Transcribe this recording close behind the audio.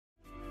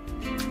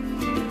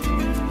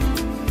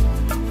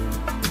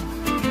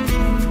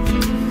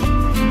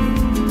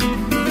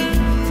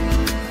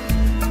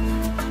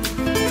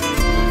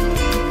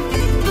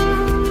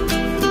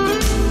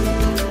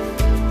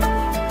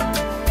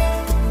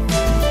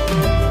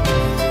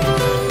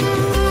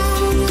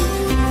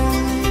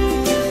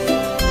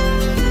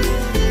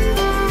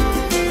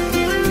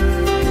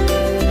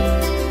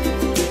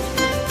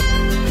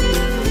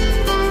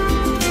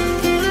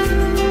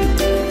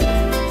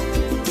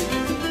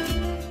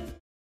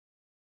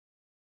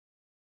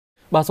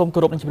បាទសូមគោ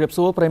រពនឹងជម្រាប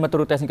សួរប្រិយមិត្តទូ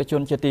រទស្សនិកជ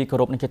នជាទីគោ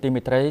រពនិងជាទី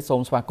មេត្រីសូ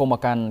មស្វាគមន៍មក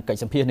កាន់កិច្ច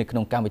សម្ភាសន៍នៅក្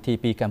នុងកម្មវិធី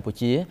ពីកម្ពុ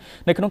ជា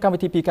នៅក្នុងកម្មវិ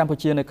ធីពីកម្ពុ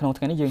ជានៅក្នុង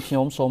ថ្ងៃនេះយើងខ្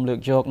ញុំសូមលើក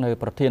យកនៅ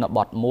ប្រធានប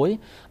ទមួយ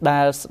ដែ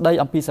លស្ដី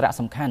អំពីសារៈ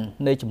សំខាន់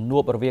នៃជំនួ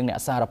បរវាងអ្នក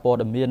សារព័ត៌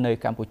មាននៅ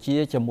កម្ពុជា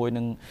ជាមួយ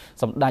នឹង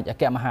សម្ដេចអ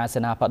គ្គមហាសេ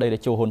នាបតីតេ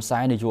ជោហ៊ុនសែ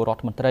ននាយករដ្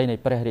ឋមន្ត្រីនៃ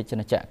ព្រះរាជា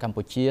ណាចក្រកម្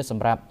ពុជាស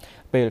ម្រាប់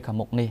ពេលខាង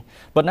មុខនេះ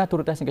ប៉ុន្តែទូ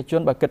រទស្សនិកជ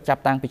នបើគិតចា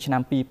ប់តាំងពីឆ្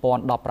នាំ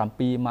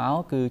2017មក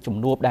គឺជំ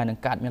នួបដែលនឹង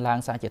កើតមានឡើង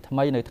សារជាថ្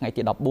មីនៅថ្ងៃ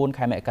ទី14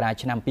ខែមករា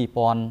ឆ្នាំ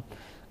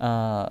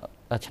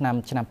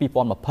ឆ្នាំ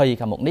2020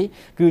ខាងមុខនេះ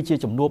គឺជា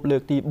ជំនួបលើ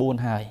កទី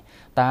4ហើយ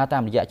តើតា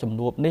មរយៈជំ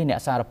នួបនេះអ្នក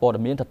សារព័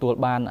ត៌មានទទួល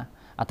បាន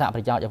អត្ថប្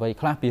រយោជន៍អ្វី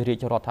ខ្លះពីរា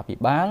ជរដ្ឋាភិ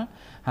បាល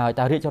ហើយ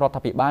តើរាជរដ្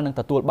ឋាភិបាលនឹង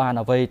ទទួលបាន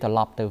អ្វីត្រឡ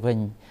ប់ទៅវិញ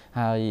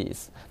ហើយ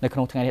នៅក្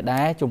នុងថ្ងៃនេះ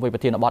ដែរជុំវិញប្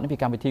រធានបទនេះពី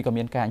កម្មវិធីក៏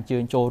មានការអញ្ជើ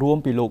ញចូលរួម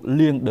ពីលោក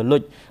លៀងដលុ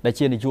ចដែល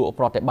ជានាយក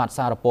ប្រតិបត្តិ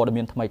សារព័ត៌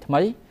មានថ្មី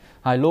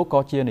ហើយលោកក៏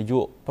ជានាយ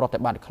កប្រតិ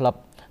បត្តិក្លឹប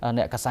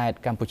អ្នកកាសែត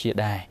កម្ពុជា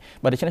ដែរ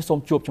បាទដូច្នេះសូម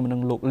ជួបជាមួយនឹ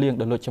ងលោកលៀង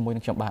ដលុចជាមួយ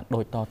នឹងខ្ញុំបាទដូ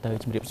ចតទៅ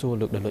ជម្រាបសួរ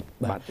លោកដលុច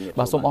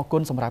បាទសូមអរគុ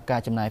ណសម្រាប់កា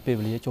រចំណាយពេល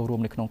វេលាចូលរួម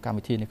នៅក្នុងកម្ម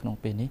វិធីនៅក្នុង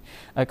ពេលនេះ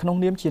ក្នុង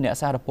នាមជាអ្នក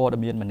សារព័ត៌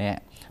មានម្នាក់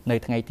នៅ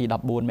ថ្ងៃទី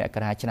14មក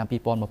រាឆ្នាំ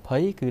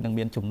2020គឺនឹង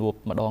មានជំនួប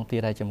ម្ដងទៀត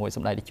ហើយជាមួយស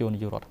ម្ដេចតេជោនា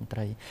យករដ្ឋមន្ត្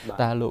រី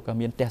តើលោកក៏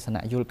មានទស្ស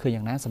នៈយល់ឃើញ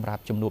យ៉ាងណាសម្រា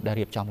ប់ជំនួបដែល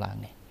រៀបចំឡើង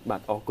នេះបា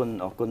ទអរ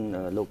គុណ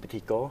លោកពិធី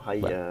ករហើយ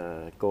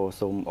ក៏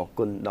សូមអរ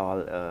គុណដ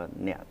ល់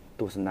អ្នក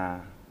ទស្សនា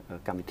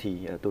កម្មវិធី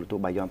ទូរទស្ស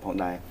ន៍បាយ័នផង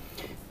ដែរ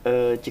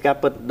ជាការ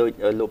ពិតដោយ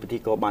លោកពិធី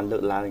ករបានលើ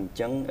កឡើងអញ្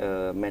ចឹង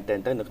មែនតើ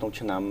ទៅនៅក្នុង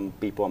ឆ្នាំ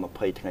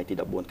2020ថ្ងៃទី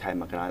14ខែ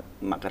ម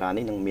ករា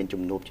នេះនឹងមាន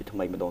ជំនួបជាថ្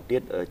មីម្ដងទៀ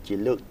តជា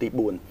លើកទី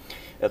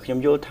4ខ្ញុំ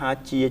យល់ថា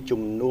ជា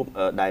ជំនួប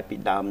ដែលពី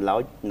ដើមឡើ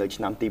យនៅ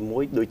ឆ្នាំទី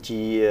1ដូច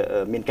ជា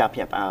មានការភ្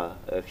ញាក់ផ្អើល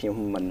ខ្ញុំ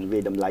មិនវា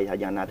យតម្លៃថា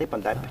យ៉ាងណាទេប៉ុ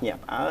ន្តែភ្ញាក់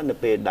ផ្អើលនៅ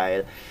ពេលដែល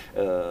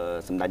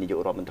សម្ដេចនាយក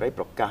រដ្ឋមន្ត្រី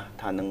ប្រកាស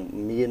ថានឹង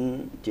មាន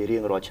ជារៀ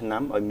ងរាល់ឆ្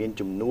នាំឲ្យមាន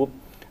ជំនួប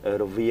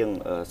រវាង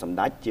សម្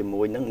ដេចជា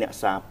មួយនឹងអ្នក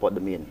សារព័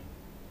ត៌មាន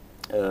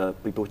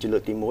ពីព្រោះជាលើ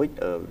កទី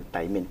1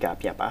តែមានការ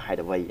ភ្ញាក់ផ្អើលហេតុ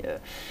អ្វី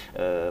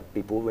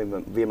ពីព្រោះ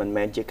វាមិន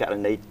មែនជាករ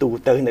ណីទូ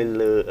ទៅនៅ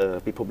លើ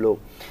ពិភពលោក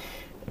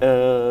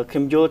ខ្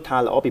ញុំយល់ថា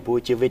ល្អពីព្រោះ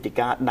ជាវេទិ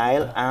កាដែល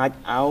អាច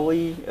ឲ្យ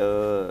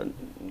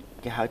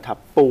គេហៅថា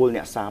ពូល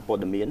អ្នកសារព័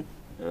ត៌មាន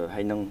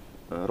ហើយនឹង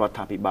រដ្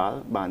ឋាភិបាល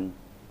បាន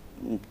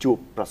ជួប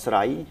ប្រស្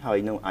រ័យហើយ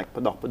នឹងអាច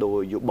ផ្ដោះប្ដូរ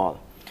យោបល់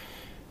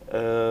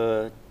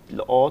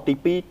ល្អទី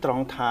2ត្រ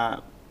ង់ថា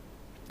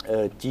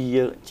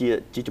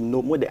ជាជំនួ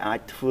បមួយដែលអាច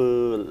ធ្វើ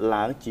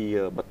ឡើងជា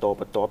បន្ត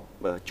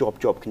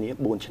ជាប់គ្នា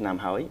4ឆ្នាំ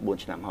ហើ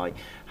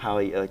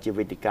យជា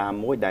វេទិកា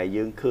មួយដែល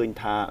យើងឃើញ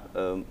ថា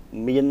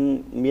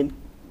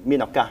មាន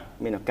ឱកាស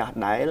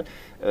ដែល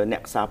អ្ន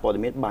កសារព័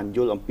ត៌មានបានយ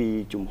ល់អំពី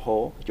ជំ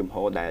ហ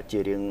រដែលជា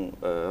រៀង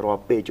រា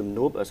ល់ពេលជំ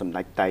នួបសម្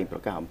ដេចតែងប្រ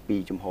កាសអំពី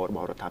ជំហររប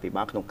ស់រដ្ឋាភិ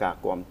បាលក្នុងការ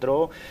គ្រប់គ្រ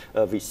ង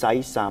វិស័យ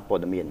សារព័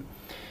ត៌មាន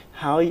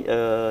ហើយ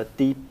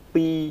ទី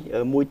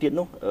2មួយទៀត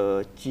នោះ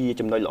ជា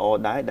ចំណុចល្អ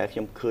ដែរដែលខ្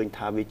ញុំឃើញ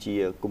ថាវាជា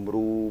គំ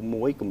រូ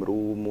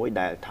មួយ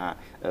ដែលថា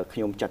ខ្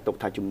ញុំចាត់ទុក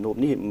ថាជំនួប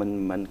នេះ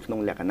មិនក្នុង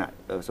លក្ខណៈ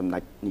សម្ដេ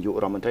ចនាយក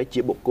រដ្ឋមន្ត្រីជា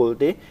បុគ្គល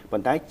ទេប៉ុ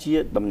ន្តែជា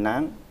តំណា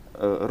ង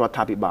រដ្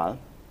ឋាភិបាល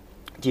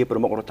ជាប្រ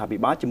មុខរដ្ឋាភិ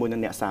បាលជាមួយនឹ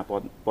ងអ្នកសារ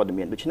ព័ត៌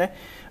មានដូច្នេះ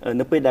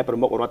នៅពេលដែលប្រ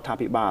មុខរដ្ឋា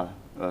ភិបាល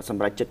ស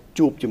ម្រាប់ចិត្ត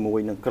ជួបជាមួយ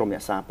នឹងក្រុមអ្ន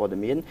កសារព័ត៌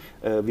មាន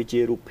វាជា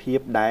រូបភាព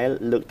ដែល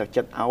លើកទឹក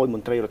ចិត្តឲ្យម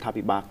ន្ត្រីរដ្ឋា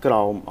ភិបាលក្រ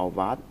មអា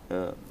វ៉ាត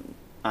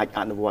អាច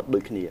អនុវត្តដូ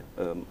ចគ្នា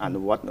អ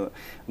នុវត្ត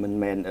មិន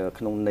មែន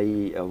ក្នុងន័យ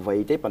អ្វី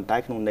ទេប៉ុន្តែ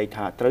ក្នុងន័យ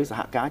ថាត្រូវសហ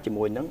ការជា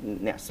មួយនឹង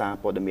អ្នកសារ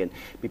ព័ត៌មាន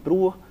ពីព្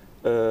រោះ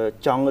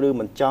ចង់ឬ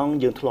មិនចង់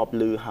យើងធ្លាប់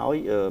ឮហើយ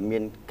មា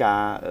នកា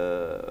រ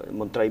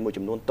មន្ត្រីមួយ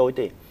ចំនួនតូច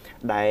ទេ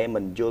ដែល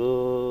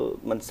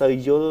មិនសូវ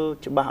យល់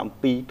ច្បាស់អំ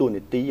ពីទូ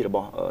នីតិរប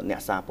ស់អ្នក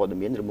សារព័ត៌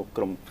មានឬមុខ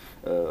ក្រុម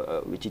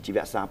វិជ្ជាជី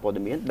វៈសារព័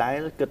ត៌មានដែល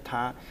គិត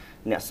ថា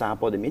អ្នកសារ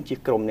ព័ត៌មានជា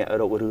ក្រុមអ្នក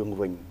រករឿង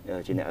វិញ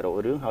ជាអ្នករក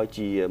រឿងហើយ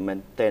ជាមែន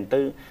តែនទៅ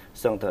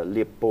សឹងតែ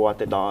លៀបពណ៌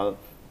ទៅដល់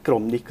ក្រុ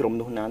មនេះក្រុម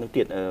នោះណានោះ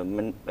ទៀត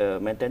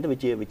មែនតែនទៅវិ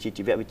ជ្ជា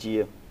ជីវៈវិជ្ជា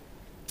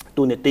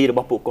ទូនីតិរប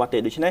ស់ពួកគាត់ទេ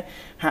ដូច្នេះ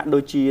ហាក់ដូ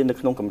ចជានៅ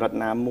ក្នុងកម្រិត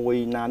ណាមួយ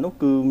ណានោះ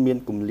គឺមាន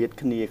គម្លាត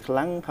គ្នាខ្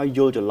លាំងហើយយ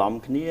ល់ច្រឡំ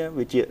គ្នា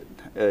វាជា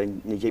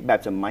និយាយបែប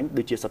សាមញ្ញ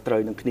ដូចជាសត្រូ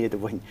វនឹងគ្នាទៅ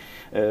វិញ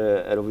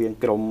រវាង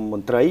ក្រមម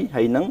ន្ត្រី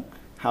ហើយនឹង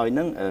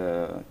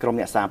ក្រម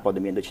អ្នកសារព័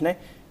ត៌មានដូច្នេះ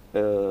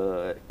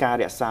ការ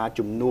រក្សា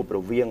ជំនួបរ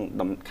វាង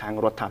ខាង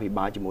រដ្ឋាភិ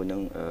បាលជាមួយនឹ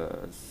ង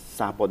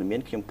សារព័ត៌មា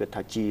នខ្ញុំគិត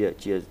ថា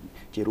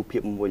ជារូបភា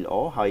ពមួយល្អ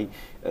ហើយ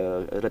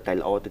រឹតតែ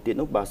ល្អទៅទៀត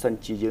នោះបើសិន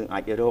ជាយើងអា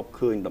ចរក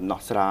ឃើញដំណោះ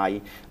ស្រាយ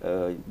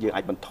យើង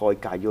អាចបន្ថយ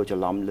ការយល់ច្រ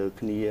ឡំលើ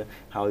គ្នា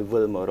ហើយ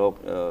វិលមករក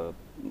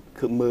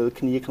គឺមើល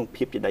គ្នាក្នុង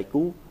ភាពជាដៃ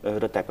គូ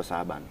រឹតតែប្រសើ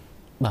របាន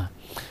បា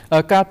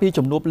ទកាលពី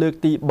ជំនួបលើក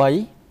ទី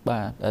3បា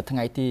ទថ្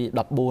ងៃទី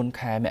14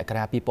ខែមក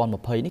រា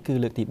2020នេះគឺ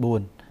លើកទី4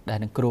ដែល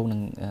នឹងគ្រោងនឹ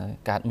ង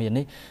កើតមាន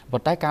នេះប៉ុ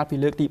ន្តែកាលពី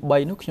លើកទី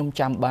3នោះខ្ញុំ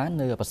ចាំបាន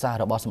នៅប្រសាសន៍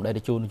របស់សម្ដេច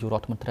តេជោនាយករ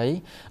ដ្ឋមន្ត្រី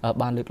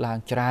បានលើកឡើង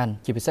ច្រើន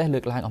ជាពិសេសលើ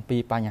កឡើងអំពី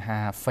បញ្ហា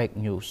fake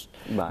news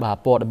បាទ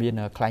ព័ត៌មាន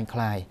คล้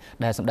ายៗ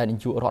ដែលសម្ដេចនា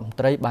យករដ្ឋមន្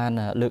ត្រីបាន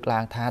លើកឡើ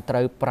ងថាត្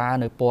រូវប្រើ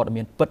នៅព័ត៌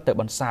មានពិតទៅ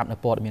បន្សាបនៅ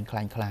ព័ត៌មានคล้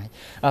าย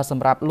ៗស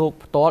ម្រាប់លោក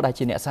ផ្ទាល់ដែល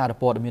ជាអ្នកសារ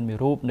ព័ត៌មានមួយ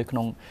រូបនៅក្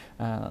នុង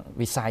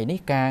វិស័យនេះ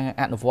ការ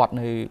អនុវត្ត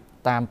នៅ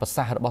តាមប្រ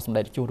សាសន៍របស់សម្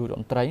ដេចជួនរដ្ឋ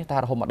មន្ត្រីតែ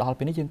រហូតមកដល់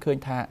ពេលនេះយើងឃើញ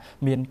ថា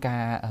មានកា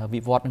រ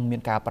វិវត្តនិងមា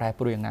នការប្រែ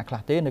ប្រួលយ៉ាងណាខ្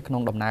លះទេនៅក្នុ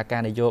ងដំណើរកា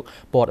រនយោបា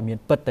យព័ត៌មាន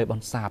ពិតទៅប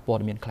ន្សាព័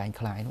ត៌មានคล้า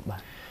ยៗនោះបា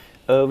ទ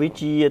វិ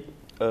ជា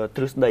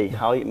ទ្រឹស្ដី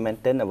ហើយមែន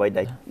ទែនអ្វី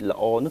ដែលល្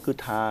អនោះគឺ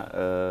ថា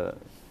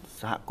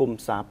សហគមន៍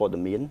សារព័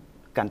ត៌មាន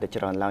កាន់តែ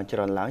ច្រើនឡើង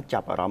ចា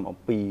ប់អារម្មណ៍អំ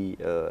ពី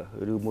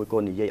ឬមួយក៏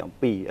និយាយអំ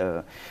ពី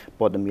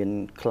ព័ត៌មាន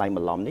คล้ายប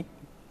ន្លំនេះ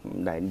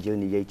ដែលយើង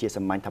និយាយជា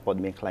សាមញ្ញថាព័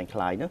ត៌មានคล้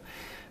ายនោះ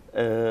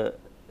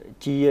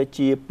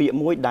ជាពាក្យ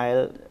មួយដែល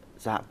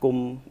សហគម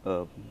ន៍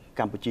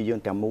កម្ពុជាយើង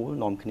ទាំងមូល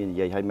នាំគ្នានិ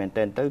យាយហើយមែន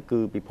ទែនទៅគឺ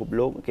ពិភព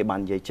លោកគេបាន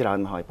និយាយច្រើន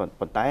មកហើយ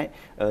ប៉ុន្តែ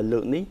លើ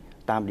កនេះ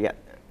តាមរយៈ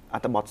អ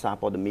ត្ថបទសារ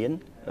ព័ត៌មាន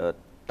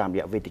តាមរ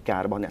យៈវេទិការ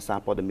បស់អ្នកសារ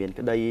ព័ត៌មាន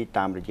ក្តី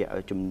តាមរយៈ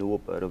ជំនួប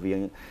រវាង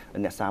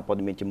អ្នកសារព័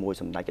ត៌មានជាមួយ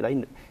សម្ដេចក្តី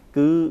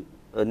គឺ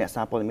អ្នក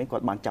សារព័ត៌មានគា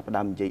ត់បានចាប់ផ្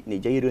ដើមនិ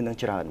យាយរឿងនឹង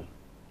ច្រើន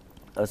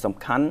សំ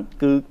ខាន់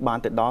គឺបាន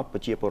ទៅដល់ប្រ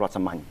ជាពលរដ្ឋ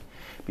សាមញ្ញ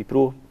ពីព្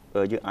រោះ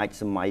យើងអាច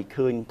សម័យ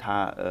ឃើញថា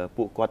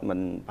ពួកគាត់មិន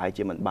ប្រហែល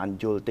ជាមិនបាន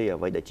យល់ទេ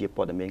អ្វីដែលជា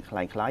ព័ត៌មានคล้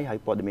ายៗហើយ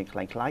ព័ត៌មានค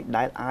ล้ายៗ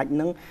ដែលអាច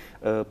នឹង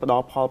ផ្ដ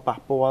ល់ផលប៉ះ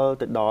ពាល់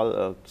ទៅដល់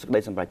សេចក្តី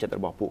សម្រេចចិត្តរ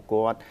បស់ពួក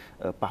គាត់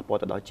ប៉ះពាល់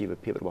ទៅដល់ជីវ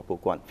ភាពរបស់ពួក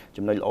គាត់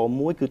ចំណុចល្អ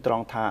មួយគឺត្រ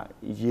ង់ថា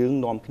យើង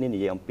នាំគ្នានិ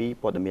យាយអំពី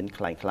ព័ត៌មានค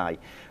ล้ายៗ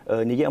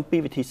និយាយអំពី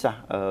វិធីសាស្ត្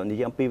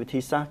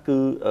រគឺ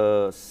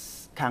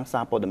ខាងសា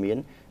រព័ត៌មាន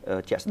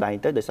ជាក់ស្ដែង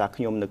ទៅដោយសារ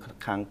ខ្ញុំនៅ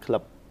ខាងក្លឹ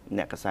ប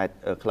អ្នកកាសែ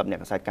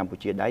តកម្ពុ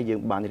ជាដែរយើង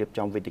បានរៀប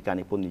ចំវេទិកា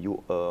និពន្ធនយោ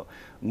បា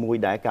យមួយ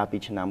ដែរកាលពី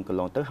ឆ្នាំកន្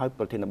លងទៅហើយ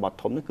ប្រធានបទ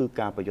ធំនោះគឺ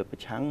ការប្រយុទ្ធប្រ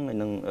ឆាំង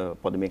នឹង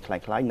ព័ត៌មានค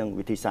ล้ายៗនិង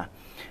វិធីសាស្ត្រ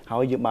ហើ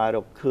យយើងបានរ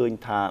កឃើញ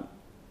ថា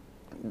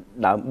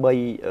ដើម្បី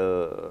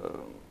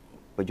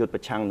ប្រយុទ្ធប្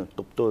រឆាំងនឹង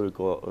ទប់ទល់ឬ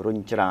ក៏រុញ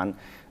ច្រាន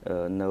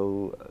នៅ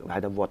ហៅ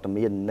ថាវត្ត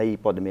មាននៃ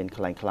ព័ត៌មានค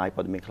ล้ายៗ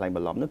ព័ត៌មានคล้ายប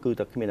ន្លំនោះគឺ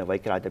តែគ្មានអ្វី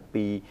ក្រៅតែ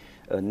ពី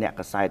អ្នក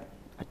កាសែត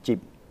អាជីព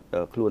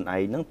ខ្លួនឯ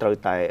ងនឹងត្រូវ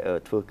តែ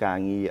ធ្វើការ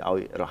ងារឲ្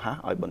យរហ័ស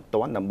ឲ្យបន្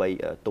ទាន់ដើម្បី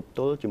ទប់ទ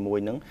ល់ជាមួយ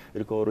នឹង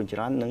ឬក៏រុញច្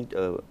រាននឹង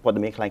ព័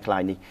ត៌មានคล้า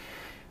ยៗនេះ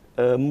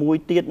មួយ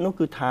ទៀតនោះ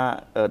គឺថា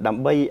ដើ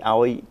ម្បី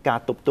ឲ្យការ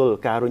ទប់ទល់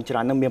ការរុញច្រា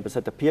ននឹងមានប្រ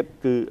សិទ្ធភាព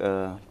គឺ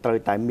ត្រូវ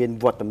តែមាន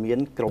វត្តមាន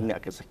ក្រុមអ្នក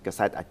កា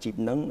សែតអាជីព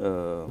នឹង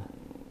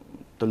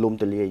ទូលំ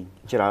ទូលាយ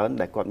ច្រើន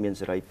ដែលគាត់មាន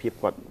សេរីភាព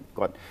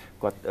គាត់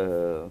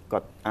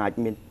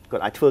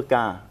អាចធ្វើ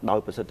ការដោយ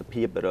ប្រសិទ្ធ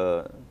ភាព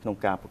ក្នុង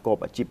ការប្រកប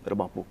អាជីពរ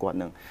បស់ពួកគាត់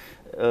នឹង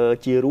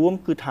ជារួម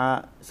គឺថា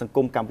សង្គ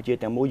មកម្ពុជា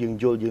ទាំងមូលយើង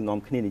យល់យើងនាំ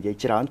គ្នានិយាយ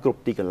ច្រើនគ្រប់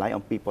ទីកន្លែង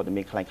អំពីព័ត៌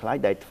មានคล้ายៗ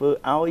ដែលធ្វើ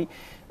ឲ្យ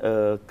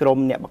ក្រុម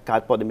អ្នកបង្កើត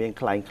ព័ត៌មាន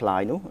คล้า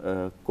ยៗនោះ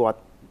គាត់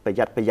ប្រ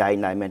យ័ត្នប្រយែង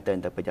ដែរមែនទែន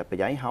តែប្រយ័ត្នប្រ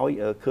យែងហើយ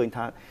ឃើញ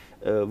ថា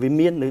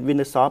វា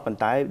នៅសល់ប៉ុន្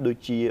តែដូច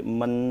ជា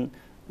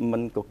มั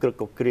นក៏ក្រឹក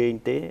ក៏ក្រែង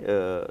ទេ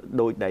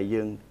ដោយដែល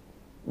យើង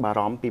បា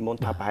រម្ភពីមុន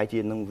ថាប្រហែលជា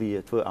នឹងវា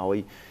ធ្វើឲ្យ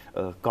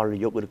កល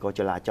យុគឬក៏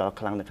ចលាចល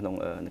ខ្លាំងនៅក្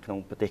នុង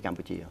ប្រទេសកម្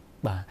ពុជា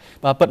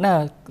បាទពិតណា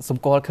ស់ស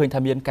ម្គាល់ឃើញថា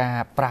មានការ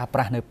ប្រើប្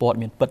រាស់នៅព័ត៌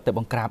មានពិតទៅប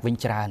ង្ក្រាបវិញ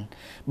ច្រើន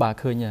បាទ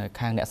ឃើញ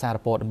ខាងអ្នកសារ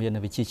ព័ត៌មាន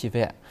វិជ្ជាជី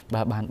វៈ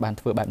បាទបាន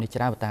ធ្វើបែបនេះ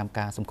ច្រើនតាម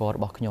ការសម្គាល់រ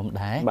បស់ខ្ញុំ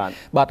ដែរ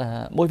បាទ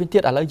មួយវិញទៀ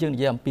តឥឡូវយើងនិ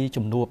យាយអំពី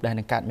ជំនួបដែល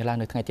នឹងកើតមានឡើង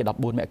នៅថ្ងៃទី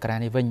14មករា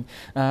នេះវិញ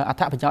អត្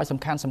ថប្រយោជន៍សំ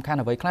ខាន់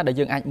អ្វីខ្លះដែល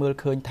យើងអាចមើល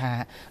ឃើញថា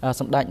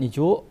សម្ដេចនាយ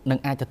កនឹង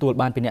អាចទទួល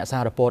បានពីអ្នកសា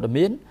រព័ត៌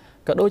មាន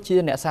ក៏ដូចជា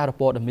អ្នកសារ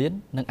ព័ត៌មាន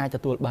នឹងអាចទ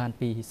ទួលបាន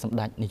ពីសម្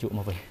ដេចនាយក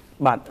មកវិញ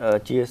បាទ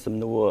ជាសំ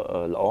ណួរ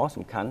ល្អ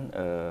សំខាន់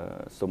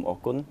សូមអរ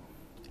គុណ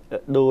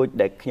ដោយ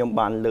ដែលខ្ញុំ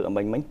បានលើកអំប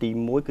ញ្ញមិញទី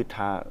1គឺ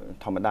ថា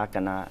ធម្មតា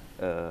កាលណា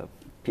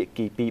ភា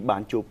គីពីរបា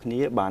នជួបគ្នា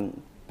បាន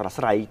ប្រ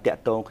ស្រ័យតា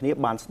ក់ទងគ្នា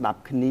បានស្ដាប់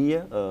គ្នា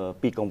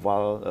ពីកង្វ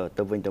ល់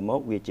ទៅវិញទៅមក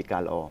វាជាកា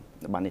រល្អ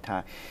បានន័យថា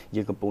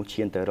យើងកំពុង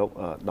ឈានទៅរក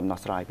ដំណោះ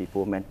ស្រាយពីព្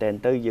រោះមែនតែន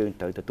ទៅយើង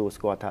ត្រូវទទួល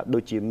ស្គាល់ថាដូ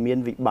ចជាមាន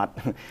វិបត្តិ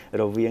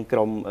រវាង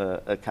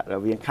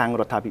ខាង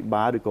រដ្ឋាភិ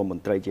បាលឬក៏ម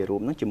ន្ត្រីជារួ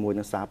មនឹងជាមួយ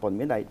នឹងសារព័ត៌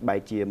មានដែលបែរ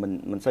ជា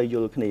មិនសូវយ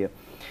ល់គ្នា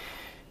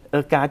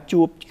ការ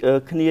ជួប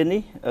គ្នា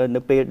នេះនៅ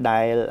ពេលដែ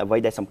លអ្វី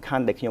ដែលសំខា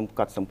ន់ដែលខ្ញុំ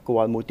កត់សម្គា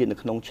ល់មួយទៀតនៅ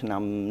ក្នុងឆ្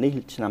នាំនេះ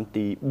ឆ្នាំ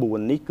ទី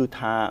4នេះគឺ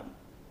ថា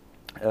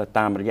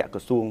តាមរយៈក្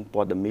រសួង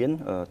ព័ត៌មាន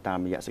តាម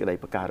រយៈសេចក្តី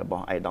ប្រកាសរប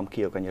ស់ឯកឧត្តម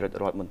ខៀវកញ្ញរិទ្ធ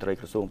រដ្ឋមន្ត្រី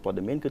ក្រសួងព័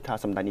ត៌មានគឺថា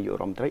សម្ដេចនាយក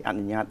រដ្ឋមន្ត្រីអ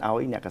នុញ្ញាតឲ្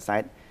យអ្នកកាសែ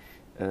ត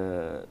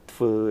ធ្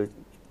វើ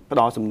ផ្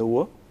ដល់សំណួរ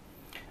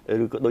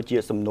ឬក៏ដូចជា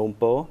សំណូម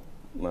ពរ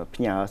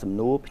ផ្ញើសំ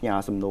ណួរផ្ញើ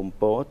សំណូម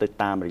ពរទៅ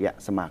តាមរយៈ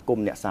សមាគម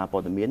អ្នកសារព័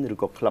ត៌មានឬ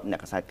ក៏ក្លឹបអ្នក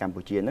កាសែតកម្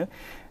ពុជានោះ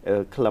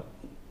ក្លឹប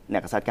អ្ន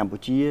កកាសែតកម្ពុ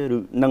ជាឬ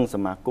និងស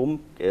មាគម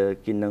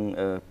គេនឹង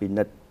ពិ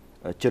និត្យ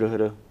ជ្រើស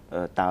រើស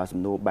តើសំ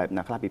ណួរបែប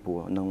ណាខ្លះពីព្រោះ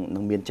នឹ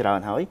ងមានច្រើន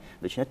ហើយ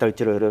ដូច្នេះត្រូវ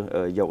ជ្រើសរើស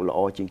យកល្អ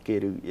ជាងគេ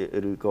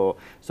ឬក៏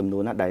សំណួ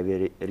រណាដែលវា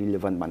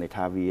relevant បានន័យ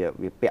ថា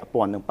វាពាក់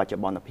ព័ន្ធនឹងបច្ចុ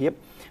ប្បន្នភាព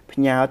ផ្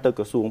ញើទៅ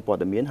ក្រសួងព័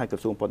ត៌មានហើយក្រ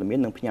សួងព័ត៌មាន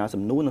នឹងផ្ញើ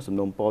សំណួរនិងសំ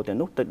ណូមពរទាំង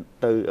នោះ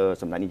ទៅ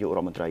សម្ដេចនាយករ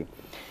ដ្ឋមន្ត្រី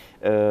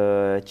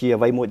ជា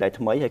អ្វីមួយដែល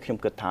ថ្មីហើយខ្ញុំ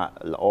គិតថា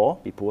ល្អ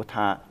ពីព្រោះ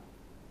ថា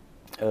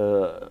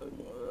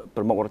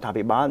ប្រមុខរដ្ឋា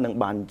ភិបាលនឹង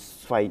បាន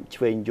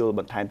ឆ្វេងយល់ប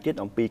ន្ថែមទៀត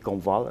អំពីក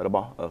ង្វល់រប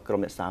ស់ក្រុម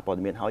អ្នកសារព័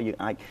ត៌មានហើយយើង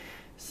អាច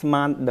ស្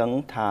មានដឹង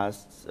ថា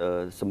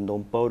សំណូ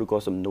មពរឬក៏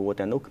សំណួរ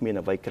ទាំងនោះគ្មាន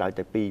អ្វីក្រៅ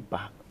តែពី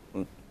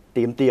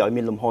ទាមទារឲ្យ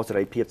មានលំហសេ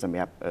រីភាពសម្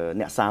រាប់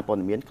អ្នកសារព័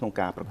ត៌មានក្នុង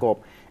ការប្រកប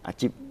អា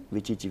ជីព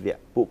វិជ្ជាជីវៈ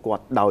ពួកគា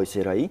ត់ដោយ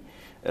សេរី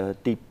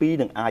ទី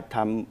2នឹងអាច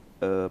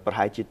ប្រ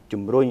ហែលជា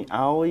ជំរុញ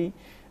ឲ្យ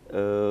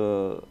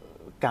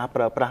ការប្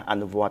រើប្រាស់អ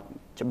នុវត្ត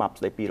ច្បាប់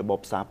ស្តីពីរបប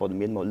សារព័ត៌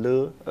មានមកលើ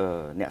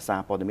អ្នកសារ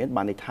ព័ត៌មាន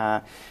បានន័យថា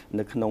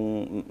នៅក្នុង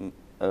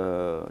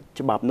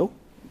ច្បាប់នោះ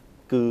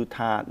គឺ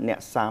ថាអ្នក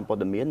សារព័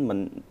ត៌មានមិន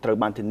ត្រូវ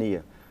បានធានា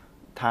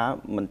ថា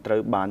មិនត្រូ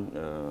វបាន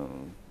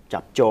ចា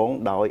ប់ចង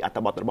ដោយអត្ថ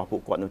បទរបស់ពួ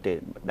កគាត់នោះទេ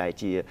ដែល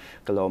ជា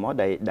កន្លងមក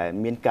ដែល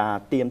មានការ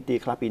ទៀមទា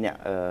ខ្លះពីអ្នក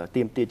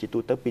ទៀមទាជាទូ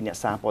ទៅពីអ្នក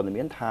សារព័ត៌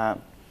មានថា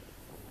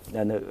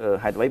នៅ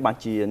ហេតុអ្វីបាន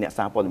ជាអ្នក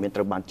សារព័ត៌មានត្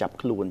រូវបានចាប់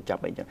ខ្លួនចា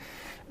ប់អីចឹង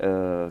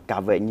កា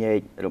រវែកញែក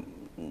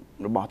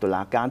របស់តុ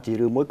លាការជា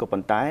រឿងមួយក៏ប៉ុ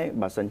ន្តែ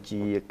បើសិន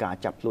ជាការ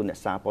ចាប់ខ្លួនអ្នក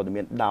សារព័ត៌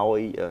មានដោយ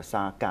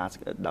សារការ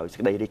ដោយសេច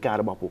ក្តីរាយការណ៍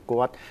របស់ពួក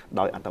គាត់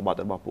ដោយអត្ថបទ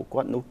របស់ពួក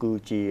គាត់នោះគឺ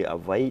ជា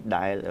អ្វី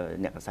ដែល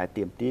អ្នកកសែត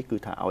ទាមទារគឺ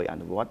ថាឲ្យអ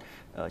នុវត្ត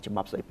ច្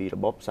បាប់ស្តីពីរ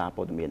បបសារ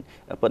ព័ត៌មាន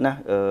ប៉ុន្តែ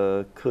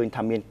ឃើញ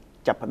ថាមាន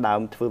ចាប់ផ្ដើម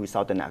ធ្វើវិសោ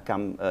ធនក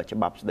ម្មច្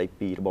បាប់ស្តី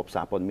ពីរបប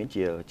សារព័ត៌មាន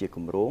ជាគ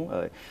ម្រោង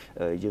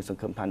យើងស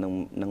ង្ឃឹមថា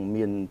នឹង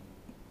មាន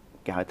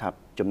គេហៅថា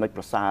ចំណុច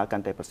ប្រសើរកា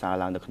ន់តែប្រសើរ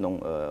ឡើងនៅក្នុង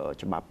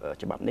ច្បា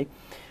ប់នេះ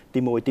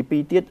ទី1ទី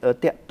2ទៀត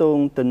តកតង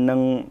ទៅនឹ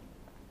ង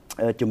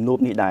ជំនួប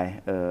នេះដែរ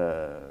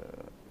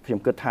ខ្ញុំ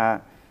គិតថា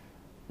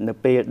នៅ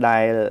ពេល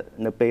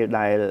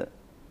ដែល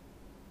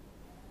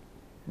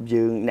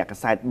យើងអ្នកក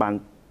សែតបាន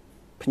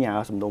ផ្ញើ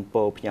សំណូមព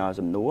រផ្ញើ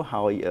សំណួរ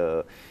ហើយ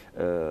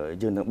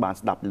យើងនឹងបាន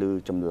ស្ដាប់ឮ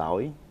ចម្លើ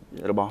យ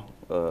របស់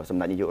ស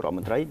ម្ដេចនាយករដ្ឋម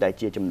ន្ត្រីដែល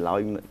ជាចម្លើយ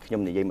ខ្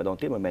ញុំនិយាយម្ដង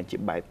ទៀតមិនមែនជា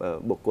បែប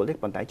បុគ្គលទេ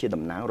ប៉ុន្តែជា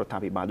តំណាងរដ្ឋា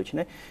ភិបាលដូច្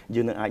នេះ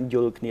យើងនឹងអាចយ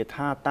ល់គ្នា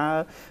ថាតើ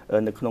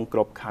នៅក្នុងក្រ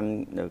បខ័ណ្ឌ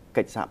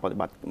កិច្ចសហប្រតិ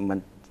បត្តិមិន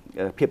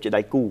ភាពជា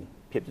ដៃគូ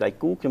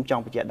ខ្ញុំច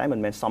ង់បញ្ជាក់ដែរមិន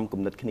មែនសំ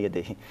គំនិតគ្នា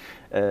ទេ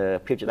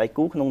ភាពជាដៃ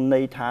គូក្នុងន័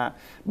យថា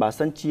បើ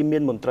សិនជាមា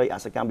នមន្ត្រីអ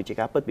សកម្មវិជា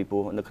ការពិតពីព្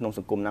រោះនៅក្នុងស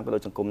ង្គមណាក៏ដូ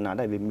ចសង្គមណា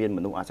ដែរវាមានម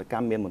នុស្សអសក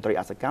ម្មមានមន្ត្រី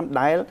អសកម្ម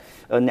ដែល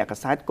អ្នកក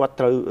សែតគាត់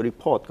ត្រូវ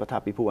report គាត់ថា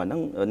ពីព្រោះអាហ្នឹ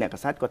ងអ្នកក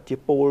សែតគាត់ជា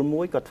ពល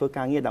មួយគាត់ធ្វើ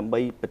ការងារដើម្បី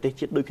ប្រទេស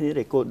ជាតិដូចគ្នា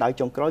ទេគោលដៅ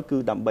ចុងក្រោយគឺ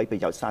ដើម្បីប្រ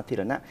យោជន៍សាធា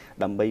រណៈ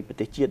ដើម្បីប្រ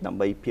ទេសជាតិដើម្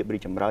បីភាពរី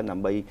កចម្រើនដើ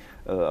ម្បី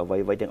អ្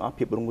វីៗទាំងអស់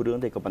ភាពរុងរឿង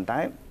ទេក៏ប៉ុន្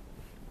តែ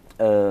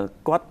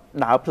គាត់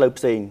ដើរផ្លូវ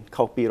ផ្សេង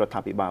ខុសពីរដ្ឋា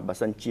ភិបាលបើ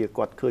សិនជា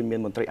គាត់ឃើញមាន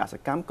មន្ត្រីអស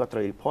កម្មគាត់ត្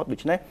រូវ report ដូ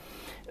ច្នេះ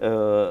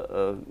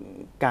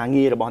ការ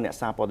ងាររបស់អ្នក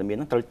សារព័ត៌មាន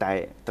ហ្នឹងត្រូវតែ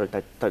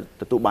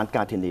ទទួលបាន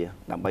ការធានា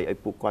ដើម្បីឲ្យ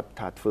ពួកគាត់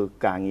ថាធ្វើ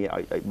ការងារ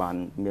ឲ្យបាន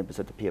មានប្រ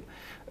សិទ្ធភាព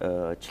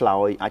ឆ្លើ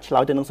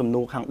យទៅនឹងសំ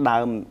ណួរខាងដើ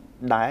ម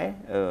ដែរ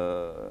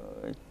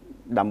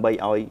ដើម្បី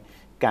ឲ្យ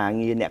ការ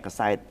ងារអ្នកក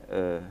សែត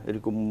ឬ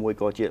ក៏មួយ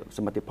ក៏ជាស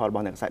មិទ្ធផលរប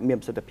ស់អ្នកកសែតមាន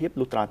ប្រសិទ្ធភាព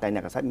លុះត្រាតែអ្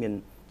នកកសែតមាន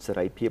សេ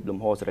រីភាពលំ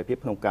ហសេរីភាព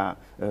ក្នុងការ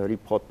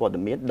report ព័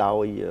ត៌មានដោ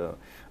យ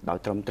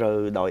ត្រឹមត្រូវ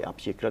ដោយអ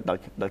ព្យាក្រឹត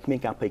ដោយគ្មាន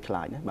ការភ័យខ្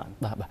លាចណាបា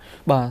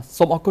ទ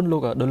សូមអរគុណលោ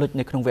កដុលិច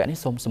នៅក្នុងវគ្គនេះ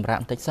សូមសម្រាប់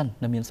បន្តិចសិន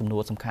នៅមានសំណួ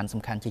រសំខា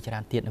ន់ជាច្រើ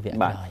នទៀតនៅវគ្គ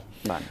ក្រោយ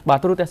បាទ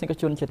ទូរទស្សនិក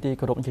ជនជាទី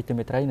គោរពជាទី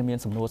មេត្រីនៅមាន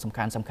សំណួរសំ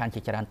ខាន់ជា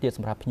ច្រើនទៀតស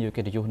ម្រាប់ភ្ញៀវ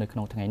កិត្តិយសនៅក្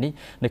នុងថ្ងៃនេះ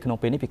នៅក្នុង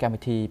ពេលនេះពីកម្ម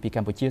វិធីពីក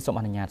ម្ពុជាសូម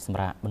អនុញ្ញាតសម្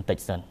រាប់បន្តិច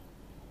សិន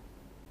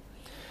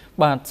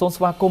បាទសូម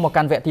ស្វាគមន៍មក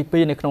កាន់វគ្គទី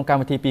2នៅក្នុងកម្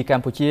មវិធីពីក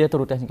ម្ពុជាទូ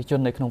រទស្សនិកជន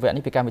នៅក្នុងវគ្គ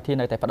នេះពីកម្មវិធី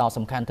នៅតែផ្ដោត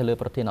សំខាន់ទៅលើ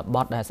ប្រធានប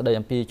ទដែលស្ដី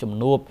អំពីជំ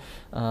នួប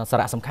សា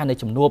រៈសំខាន់នៃ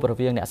ជំនួបរ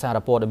វាងអ្នកសារ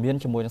ព័ត៌មាន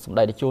ជាមួយនឹងសម្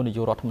ដេចតេជោនាយ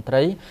ករដ្ឋមន្ត្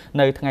រី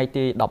នៅថ្ងៃ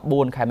ទី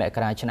14ខែមក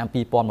រាឆ្នាំ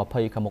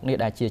2020ខាងមុខនេះ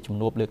ដែលជាជំ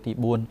នួបលើកទី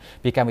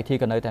4ពីកម្មវិធី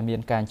ក៏នៅតែមាន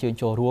ការអញ្ជើញ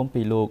ចូលរួម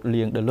ពីលោក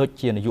លៀងដលុច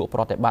ជានាយកប្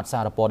រតិបត្តិសា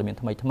រព័ត៌មាន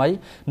ថ្មី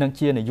និង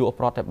ជានាយក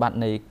ប្រតិបត្តិ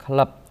នៃក្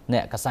លឹបអ្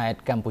នកកសែត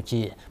កម្ពុ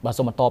ជាបាទ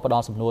សូមបន្តផ្ដ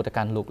ល់សំណួរទៅ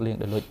កាន់លោកលៀង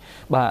ដលុច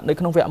បាទនៅ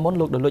ក្នុងវគ្គមុន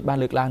លោកដលុចបាន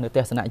លើកឡើងនៅទ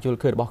ស្សនៈយល់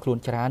ឃើញរបស់ខ្លួន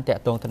ច្រើនតា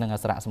ក់ទងទៅនឹង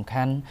សារៈសំ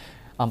ខាន់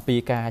អំពី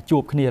ការជួ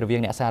បគ្នារវា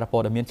ងអ្នកសារព័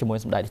ត៌មានជាមួយ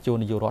សម្ដេចតេជោ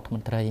នាយករដ្ឋម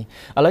ន្ត្រីឥ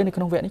ឡូវនៅ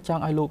ក្នុងវគ្គនេះច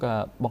ង់ឲ្យលោក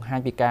បង្ហាញ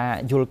ពីការ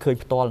យល់ឃើញ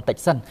ផ្ទាល់បន្តិច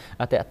សិន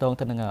តាក់ទង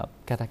ទៅនឹង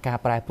ការ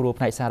ប្រែប្រួល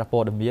ផ្នែកសារព័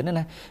ត៌មាន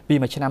ណាពី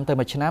មួយឆ្នាំទៅ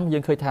មួយឆ្នាំយើ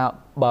ងឃើញថា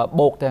បើ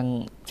បូកទាំង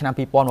ឆ្នាំ2020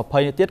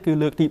នេះទៀតគឺ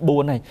លើកទី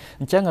4ហើយ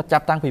អញ្ចឹងចា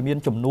ប់តាំងពីមាន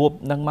ជំនួប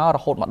នឹងមករ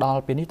ហូតមកដល់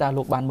ពេលនេះតើ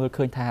លោកបានមើល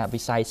ឃើញថា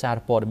វិស័យសារ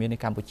ព័ត៌មាននៅ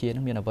កម្ពុជានឹ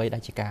ងមានអ្វីដែ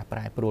លជាការប្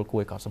រែប្រួលគួ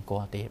រឲ្យកត់សម្គា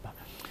ល់ទេបាទ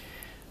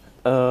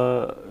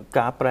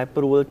ការប្រែ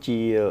ប្រួលជា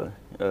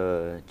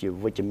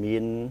វិជ្ជមា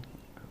ន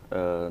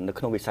នៅ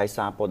ក្នុងវិស័យ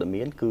សារព័ត៌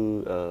មានគឺ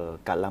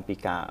កើតឡើងពី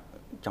ការ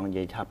ចង់និ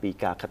យាយថាពី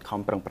ការខិតខំ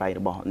ប្រឹងប្រែង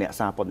របស់អ្នក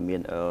សារព័ត៌មា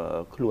ន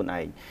ខ្លួនឯ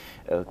ង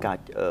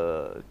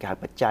ការ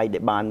បច្ច័យដែ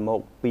លបានមក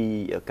ពី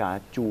ការ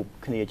ជួប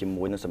គ្នាជា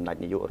មួយនឹងសម្ដេច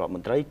នាយករដ្ឋម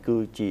ន្ត្រីគឺ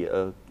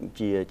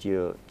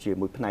ជា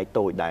មួយផ្នែក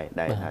តូច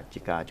ដែលជា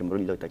ការជំរុ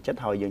ញលើកទឹកចិត្ត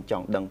ហើយយើងច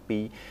ង់ដឹងពី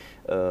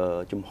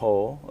ជំហរ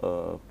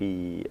ពី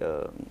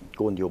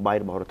គោលនយោបាយ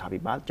របស់រដ្ឋាភិ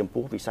បាលចំ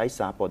ពោះវិស័យ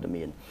សារព័ត៌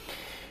មាន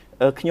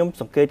ខ្ញុំ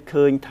សង្កេត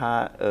ឃើញថា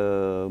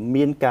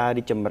មានការ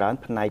រីកចម្រើន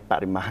ផ្នែកប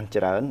រិមាណ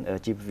ច្រើន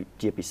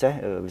ជាពិសេស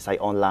វិស័យ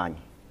អនឡាញ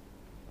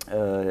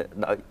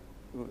ដោយ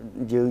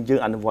យើង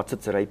អនុវត្តសិ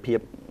ទ្ធិសេរីភាព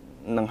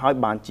នឹងហើយ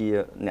បានជា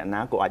អ្នក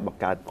ណាក៏អាចបង្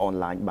កើតអន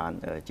ឡាញបាន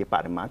ជាប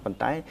រិមាណប៉ុន្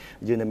តែ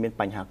យើងនៅមាន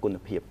បញ្ហាគុណ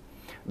ភាព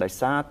ដោយ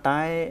សារ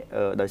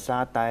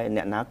តែ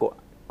អ្នកណា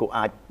ក៏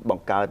អាចប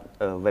ង្កើត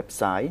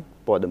website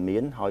ព័ត៌មា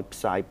នហើយផ្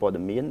សាយព័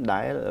ត៌មាន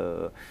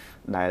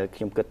ដែលខ្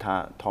ញុំគិតថា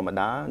ធម្ម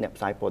តាអ្នក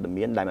ផ្សាយព័ត៌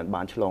មានដែលមិន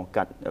បានឆ្លង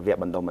កាត់វគ្គ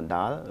បណ្ដុះបណ្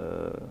ដាល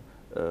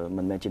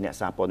មិនមែនជាអ្នក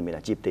សារព័ត៌មាន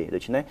អាជីពទេដូ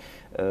ច្នេះ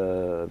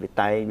វា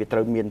ត្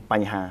រូវមានប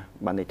ញ្ហា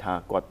បានន័យថា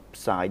គាត់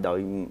ផ្សាយដោយ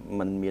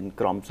មិនមាន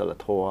ក្រមសីល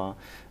ធម៌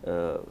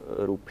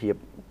រូបភាព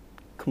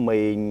ក្មេ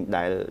ង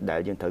ដែល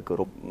យើងត្រូវគោ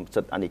រព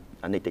សិទ្ធិអ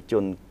និច្ចជ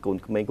នកូន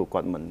ក្មេងក៏គា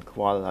ត់មិនខ្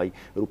វល់ហើយ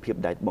រូបភាព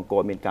ដែលបង្ក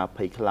មានការ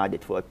ភ័យខ្លាចដែ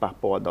លធ្វើឲ្យប៉ះ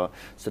ពាល់ដល់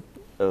សិទ្ធិ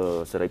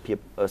សេរីភាព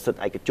សិទ្ធិ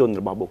ឯកជន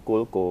របស់បុគ្គ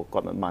លក៏គា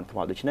ត់មិនបានខ្វ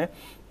ល់ដូច្នេះ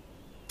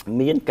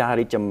មានការ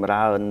រីកចម្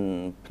រើន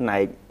ផ្នែ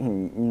ក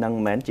នឹងមិ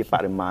នមែនជាប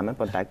រិមាណ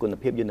ប៉ុន្តែគុណ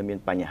ភាពយើងនៅមាន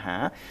បញ្ហា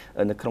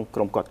នៅក្នុងក្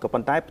រុមគាត់ក៏ប៉ុ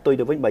ន្តែផ្ទុយ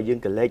ទៅវិញបើយើង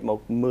កលេចមក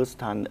មើលស្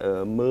ថាន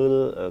មើល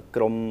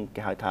ក្រុម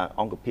គេហៅថា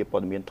អង្គភាពព័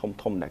ត៌មាន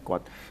ធំដែលគា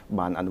ត់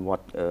បានអនុវ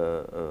ត្ត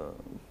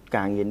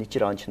ការងារនេះ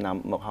ច្រើនឆ្នាំ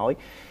មកហើយ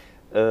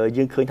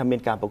យើងឃើញថាមាន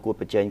ការប្រកួត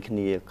ប្រជែងគ្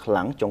នាខ្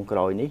លាំងចុងក្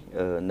រោយនេះ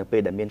នៅពេ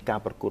លដែលមានការ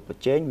ប្រកួតប្រ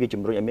ជែងវា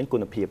ជំរុញឲ្យមានគុ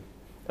ណភាព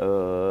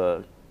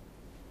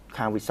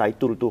ខាងវិស័យ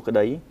ទូរទស្សន៍ក្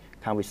តី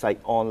ខាងវិស័យ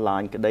អនឡា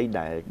ញក្តី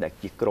ដែល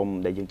ជាក្រុម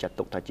ដែលយើងចាត់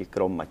ទុកថាជា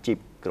ក្រុមអាជីព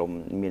ក្រុម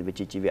មានវិជ្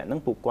ជាជីវៈហ្នឹង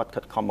ពួកគាត់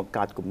ខិតខំបង្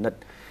កើតគំនិត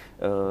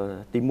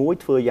ទី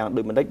1ធ្វើយ៉ាង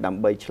ដូចម្តេចដើ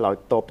ម្បីឆ្លើយ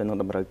តបទៅនឹង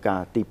តម្រូវការ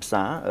ទីផ្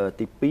សារ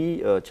ទី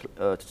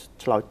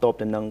2ឆ្លើយតប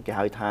ទៅនឹងគេ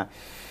ហៅថា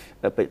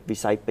វិ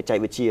ស័យបច្ចេក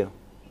វិទ្យាឥ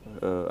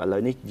ឡូ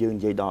វនេះយើង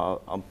និយាយដល់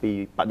អំពី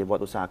បដិវត្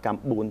តឧស្សាហកម្ម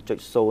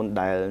 4.0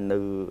 ដែលនៅ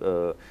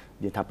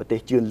យើងថាប្រទេស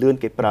ជឿនលឿន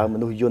គេប្រើម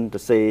នុស្សយន្តទៅ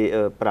សេ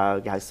ប្រើ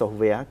គេហៅ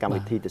software កម្ម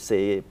វិធីទៅសេ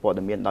ព័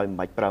ត៌មានដោយមិន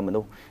បាច់ប្រើមនុ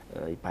ស្ស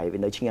ប្រហែលវា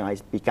នៅឆ្ងាយ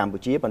ពីកម្ពុ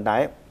ជាប៉ុន្តែ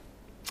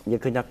យើង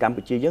ឃើញថាកម្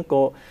ពុជាយើង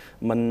ក៏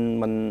មិន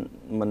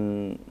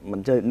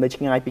នៅ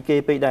ឆ្ងាយពីគេ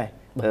ពេកដែរ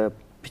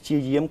ព្យា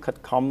យាមខិត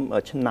ខំ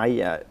ច្នៃ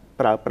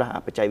ប្រើប្រាស់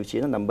បច្ចេកវិទ្យា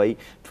នោះដើម្បី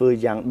ធ្វើ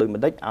យ៉ាងដូច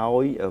ម្តេច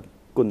ឲ្យ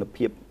គុណ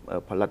ភាព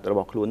ផលិតរប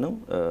ស់ខ្លួននឹង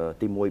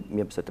ទី1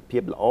មានប្រសិទ្ធភា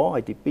ពល្អហើ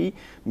យទី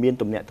2មាន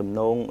ទំនាក់ទំ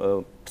នង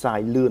ផ្សាយ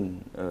លឿន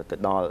ទៅ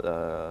ដ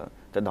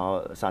ល់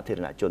សាធារ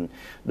ណជន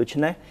ដូច្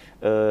នេះ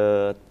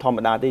ធម្ម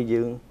តាទេ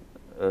យើង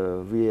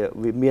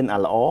វាមានអា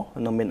ល្អ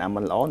និងមានអា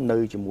មិនល្អនៅ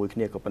ជាមួយគ្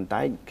នាក៏ប៉ុន្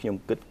តែខ្ញុំ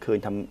គិតឃើញ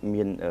ថា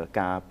មាន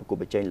ការប្រកួត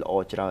ប្រជែងល្អ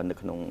ច្រើននៅ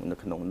ក្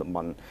នុងតំប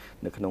ន់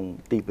នៅក្នុង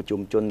ទីប្រជុំ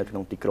ជននៅក្នុ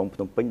ងទីក្រុងភ្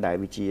នំពេញដែល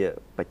វាជា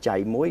បច្ច័យ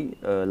មួយ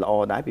ល្អ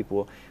ដែរពីព្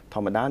រោះធ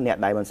ម្មតាអ្នក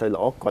ដែលមិនសូវ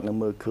ល្អគាត់នឹង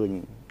មើលឃើញ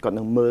គាត់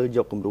នឹងមើលយ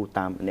កគំរូ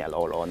តាមអ្នកល្អ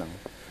ហ្នឹង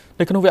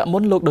នៅក្នុងវគ្គមុ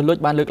នលោកដលុច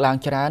បានលើកឡើង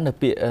ច្រើននៅ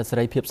ពាក្យសេ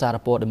រីភាពសារ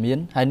ព័ត៌មាន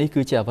ហើយនេះ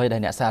គឺជាអ្វីដែល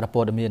អ្នកសារព័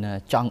ត៌មាន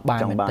ចង់បាន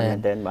មែន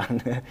ទែន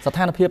ស្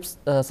ថានភាព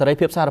សេរី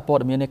ភាពសារព័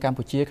ត៌មាននៅកម្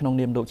ពុជាក្នុង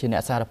នាមលោកជាអ្ន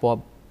កសារព័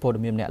ត៌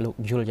មានអ្នកលោក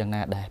យល់យ៉ាង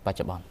ណាដែរបច្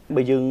ចុប្បន្ន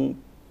បើយើង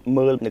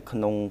មើលនៅក្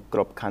នុងក្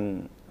របខ័ណ្ឌ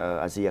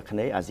អាស៊ីអាគ្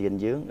នេយ៍អាស៊ាន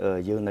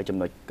យើងនៅចំ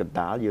ណុចកណ្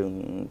ដាលយើង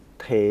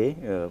ថេ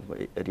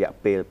រយៈ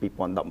ពេល2017 2018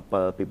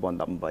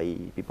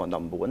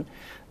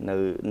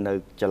 2019នៅ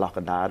ចន្លោះក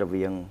ណ្ដាលរ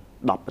វាង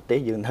10ប្រទេស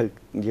យើង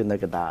នៅ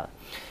កណ្ដាល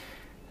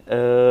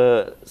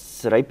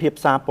សេរីភាព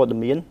សារព័ត៌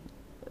មាន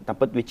តាម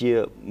ពិតវាជា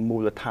មូ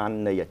លដ្ឋាន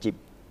នៃអាជីព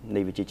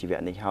នៃវិជ្ជាជីវៈ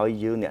នេះហើយ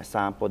យើងអ្នក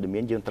សារព័ត៌មា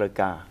នយើងត្រូវ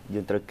ការ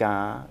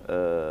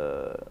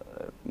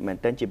មែន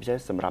ទែនជាពិសេស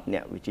សម្រាប់អ្ន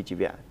កវិជ្ជាជី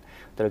វៈ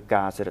ត្រូវ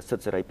ការសិទ្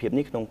ធិសេរីភាព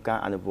នេះក្នុងការ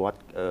អនុវត្ត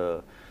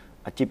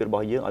អាជីពរប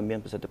ស់យើងឲ្យមាន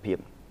ប្រសិទ្ធភាព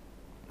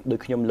ដោយ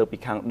ខ្ញុំលើកពី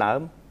ខាងដើ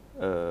ម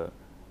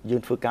យើ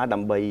ងធ្វើការដើ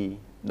ម្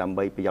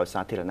បីប្រយោជន៍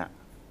សាធារណៈ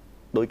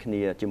ដូចគ្នា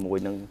ជាមួយ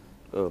នឹង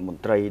មន្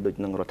ត្រីដូច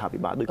នឹងរដ្ឋាភិ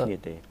បាលដូចគ្នា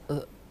ទេ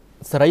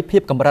សេរីភា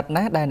ពកម្រិត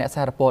ណាដែលអ្នក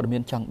សារព័ត៌មា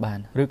នចង់បាន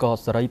ឬក៏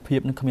សេរីភាព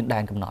នឹងគ្មានដែ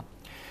នកំណត់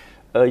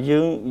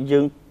យើ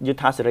ង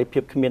ថាសេរីភា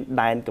ពគ្មាន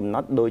ដែនកំណ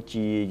ត់ដូច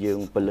ជាយើង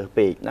ពលឹះ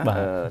ពេកណា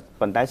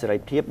ប៉ុន្តែសេរី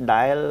ភាព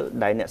ដែល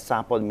អ្នកសា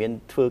រព័ត៌មាន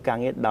ធ្វើការ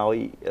ងារដោយ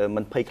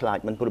មិនភ័យខ្លាច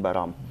មិនព្រួយបារ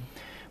ម្ភ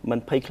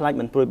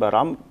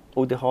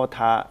ឧទាហរណ៍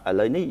ថាឥ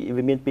ឡូវនេះ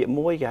វាមានពាក្យ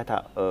មួយគេហៅថា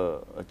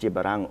ជា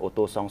បារាំង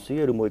auto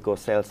censure ឬមួយក៏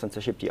self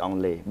censorship ជាអង់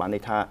គ្លេសបានន័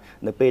យថា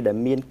នៅពេលដែល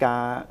មានកា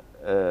រ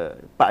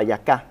បរិយា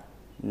កាស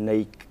នៃ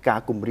ការ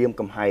គំរាម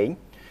កំហែង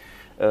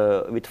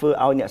វាធ្វើ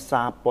ឲ្យអ្នក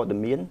សារព័ត៌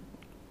មាន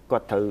គា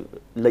ត់ត្រូវ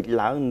លេច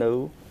ឡើងនៅ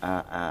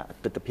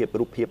ទិដ្ឋភាព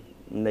រូបភាព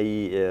នៃ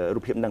រូ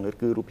បភាពហ្នឹង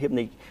គឺរូបភាព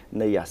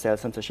នៃ self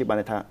censorship បាន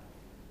ន័យថា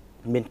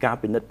មានការ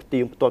ពិនិត្យផ្ទៀ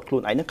ងផ្ទាត់ខ្លួ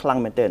នឯងហ្នឹងខ្លាំង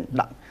មែនទែន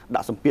ដា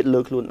ក់សម្ពាធលើ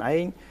ខ្លួនឯ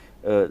ង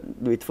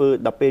វាធ្វើ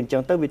ដល់ពេលអញ្ចឹ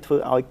ងទៅវាធ្វើ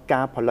ឲ្យ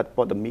ការផលិត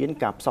ព័ត៌មាន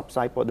ការផ្សព្វផ្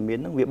សាយព័ត៌មាន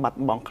ហ្នឹងវាបាត់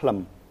បង់ខ្លឹម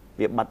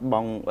វាបាត់ប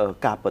ង់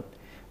ការពិត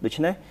ដូ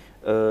ច្នេះ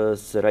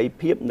សេរី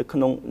ភាពនៅក្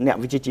នុងអ្នក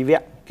វិជ្ជាជីវៈ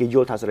គេយ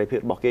ល់ថាសេរីភាព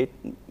របស់គេ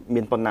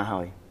មានប៉ុណ្ណា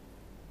ហើយ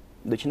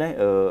ដូច្នេះ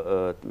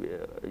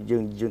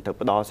យើងត្រូវ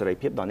ផ្ដល់សេរី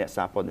ភាពដល់អ្នក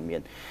សារព័ត៌មាន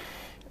ឥ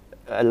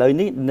ឡូវ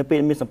នេះនៅពេល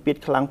មានសម្ពាធ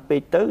ខ្លាំងពេ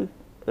កទៅ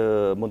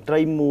មន្ត្រី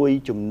មួយ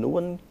ចំនួ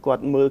នគា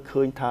ត់មើល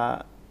ឃើញថា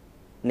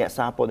អ្នក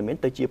សារព័ត៌មាន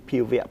ទៅជាភា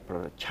វៈប្រ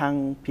ឆាំង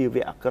ភា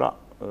វៈអាក្រក់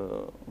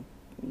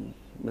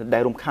ដែ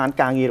លរំខាន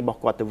ការងាររបស់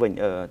គាត់ទៅវិញ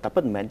តែពិ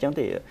តមិនមែនអញ្ចឹង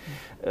ទេ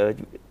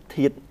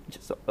ធាតុ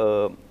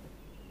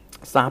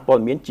សារព័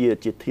ត៌មាន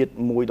ជាធាតុ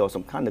មួយដ៏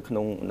សំខាន់នៅក្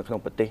នុង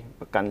ប្រទេស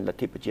ប្រកាន់លទ្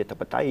ធិប្រជាធិ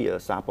បតេយ្យ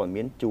សារព័ត៌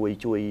មានជួ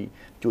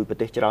យប្រ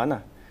ទេសច្រើនណា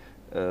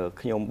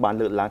ខ្ញុំបាន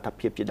លើកឡើងថា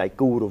ភាពជាដៃ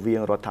គូរវា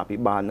ងរដ្ឋាភិ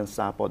បាលនិង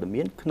សារព័ត៌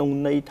មានក្នុង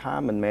ន័យថា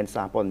មិនមែន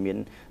សារព័ត៌មាន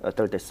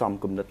ត្រូវតែសម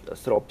គំនិត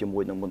ស្របជាមួ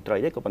យនឹងមន្ត្រី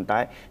ទេក៏ប៉ុន្តែ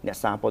អ្នក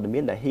សារព័ត៌មា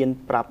នដែលហ៊ាន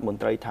ប្រាប់មន្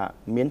ត្រីថា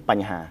មានប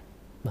ញ្ហា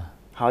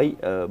ហើយ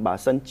បើ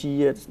សិនជា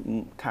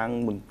ខាង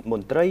ម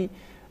ន្ត្រី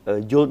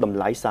យល់តម្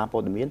លៃសារព័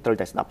ត៌មានត្រូវ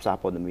តែស្ដាប់សារ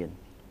ព័ត៌មាន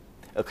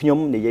ខ្ញុំ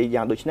និយាយ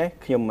យ៉ាងដូចនេះ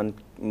ខ្ញុំ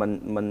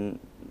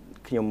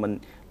មិន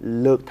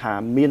លើកថា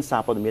មានសា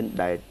រព័ត៌មាន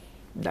ដែល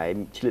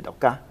ឆ្លៀតឱ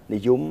កាសនិ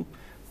យម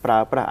ប្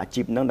រើអា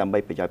ជីពហ្នឹងដើម្បី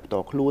ប្រយោជន៍ផ្ទា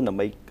ល់ខ្លួនដើម្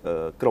បី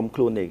ក្រុមខ្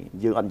លួននេះ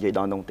យើងអត់និយាយ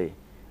ដល់នោះទេ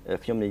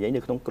ខ្ញុំនិយាយ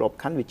នៅក្នុងក្រប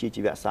ខ័ណ្ឌវិជា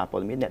ជីវៈសារព័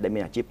ត៌មានអ្នកដែល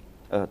មានអាជីព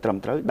ត្រឹម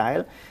ត្រូវដែល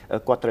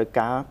គាត់ត្រូវ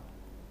ការ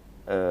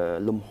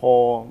លំហ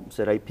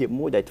សេរីភាព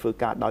មួយដែលធ្វើ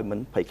ការដោយមិន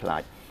ភ័យខ្លា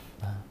ច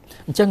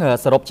អញ្ចឹង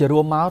សរុបជារួ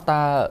មមក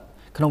តើ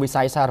ក្នុងវិ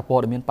ស័យសារព័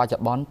ត៌មានបច្ចុ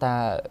ប្បន្នតើ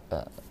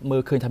មើ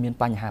លឃើញថាមាន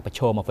បញ្ហាប្រ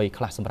ឈមអ្វី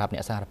ខ្លះសម្រាប់អ្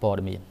នកសារព័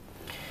ត៌មាន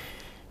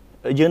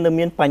យើងនៅ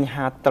មានបញ្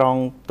ហាត្រ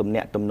ង់ទំ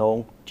នាក់ទំនង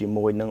ជា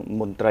មួយនឹង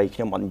មន្ត្រីខ្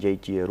ញុំអត់និយាយ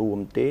ជារួម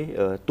ទេ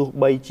ទោះ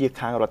បីជា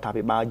ខាងរដ្ឋា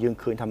ភិបាលយើង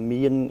ឃើញថា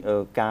មាន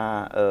ការ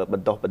ប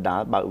ណ្ដុះបណ្ដាល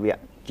បើកវគ្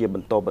គជាប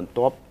ន្តបន្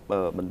ទាប់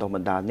បណ្ដុះប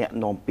ណ្ដាលអ្នក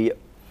នាំពាក្យ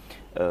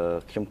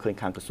ខ្ញុំឃើញ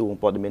ខាងក្រសួង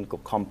ព័ត៌មានក៏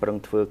ខំប្រឹង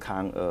ធ្វើខា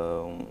ង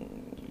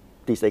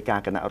ទីស្តីការ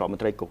គណៈរដ្ឋម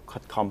ន្ត្រីក៏ខិ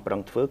តខំប្រឹ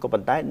ងធ្វើក៏ប៉ុ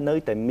ន្តែនៅ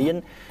តែមាន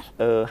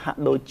ហាក់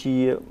ដូចជា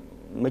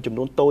មួយចំ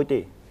នួនតូចទេ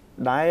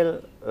ដែល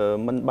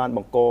มันបានប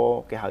ង្ក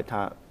គេហៅ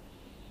ថា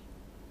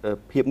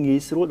ភាពងាយ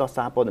ស្រួលដល់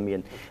សារព័ត៌មាន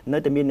នៅ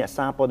តែមានអ្នក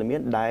សារព័ត៌មាន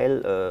ដែល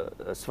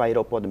ស្វែងរ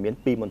កព័ត៌មាន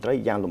ពីមន្ត្រី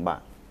យ៉ាងលំបាក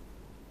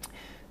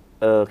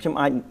ខ្ញុំ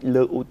អាច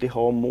លើកឧទាហ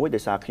រណ៍មួយដោ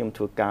យសារខ្ញុំ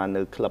ធ្វើការ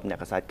នៅក្លឹបអ្នក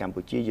កាសែតកម្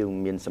ពុជាយើង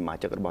មានសមា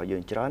ជិករបស់យើ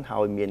ងច្រើនហើ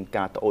យមាន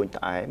ការត្អូញ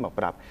ត្អែមក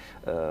ប្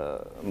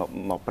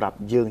រាប់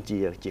យើង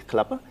ជាក្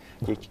លឹប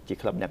ជា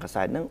ក្លឹបអ្នកកា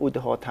សែតហ្នឹងឧ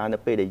ទាហរណ៍ថានៅ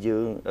ពេលដែលយើ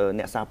ង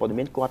អ្នកសារព័ត៌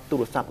មានគាត់ទូ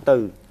រស័ព្ទ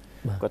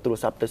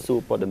ទៅសួរ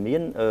ព័ត៌មា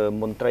ន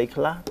មន្ត្រី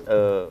ខ្លះ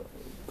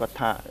គាត់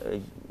ថា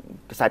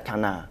កាសែតខា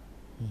ងណា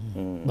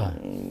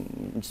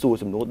សួរ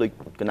សំណួរដោយ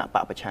គណៈប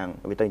កប្រឆាំង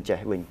វាទៅចេះ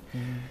វិញ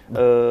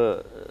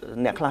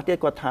អ្នកខ្លះទៀត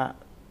គាត់ថា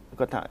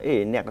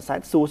អ្នកកាសែត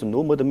សួរសំណួ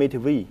រមើលទៅមេ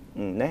ធាវី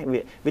ណា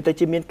វាទៅ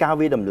ជាមានការ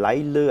វាតម្លៃ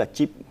លើអា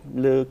ជីព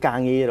លើការ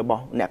ងាររប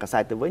ស់អ្នកកាសែ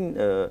តទៅវិញ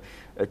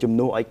ជំ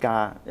នួសឲ្យកា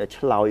រ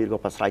ឆ្លើយឬក៏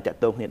ប្រស្រ័យតាក់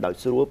ទងគ្នាដោយ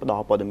ស្រួលផ្ដ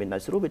ល់ព័ត៌មានដោ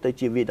យស្រួលវាទៅ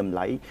ជាវាតម្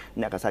លៃ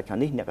អ្នកកាសែតខាង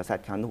នេះអ្នកកាសែត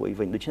ខាងនោះអី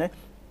វិញដូច្នេះ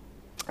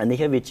អា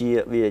នេះវា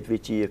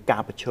ជាកា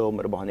រប្រឈម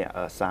របស់អ្នក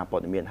សារព័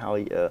ត៌មានហើយ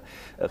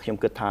ខ្ញុំ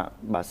គិតថា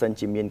បើសិន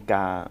ជាមាន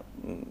ការ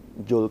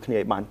យល់គ្នា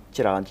ឲ្យបាន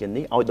ច្រើនជាង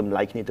នេះឲ្យតម្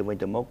លៃគ្នាទៅវិញ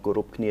ទៅមកគោរ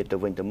ពគ្នាទៅ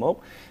វិញទៅមក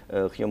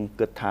ខ្ញុំ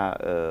គិតថា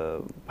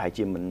ប្រហែល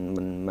ជា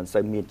មិនសូ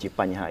វមានជា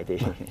បញ្ហាទេឥ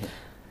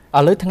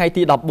ឡូវថ្ងៃ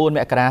ទី14ម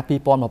ករា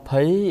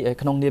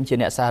2020ក្នុងនាមជា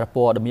អ្នកសារ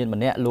ព័ត៌មាន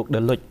ម្នាក់លោកដ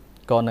លុច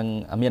ក៏នឹង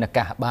មានឱ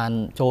កាសបាន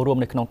ចូលរួម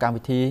នៅក្នុងកម្ម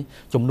វិធី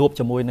ជំនួប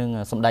ជាមួយនឹង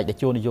សម្ដេចតេ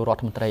ជោនាយករដ្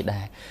ឋមន្ត្រី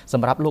ដែរស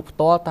ម្រាប់លោកផ្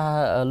ទាល់តើ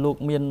លោក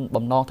មាន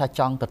បំណងថា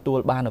ចង់ទទួល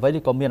បានអ្វីឬ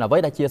ក៏មានអ្វី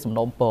ដែលជាសំ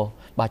ណូមពរ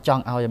បាទច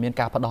ង់ឲ្យមាន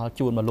ការផ្ដល់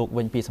ជូនមកលោក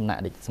វិញពីសំណាក់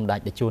សម្ដេច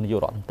តេជោនាយក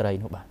រដ្ឋមន្ត្រី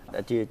នោះបាទ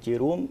ជា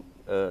រួម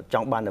ច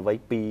ង់បានអ្វី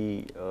ពី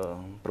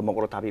ប្រមុខ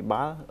រដ្ឋាភិ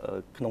បាល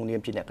ក្នុងនាម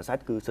ជាអ្នកកាសែត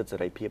គឺសិទ្ធិសេ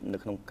រីភាពនៅ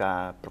ក្នុងកា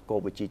រប្រកប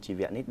វិជ្ជាជី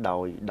វៈនេះ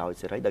ដោយ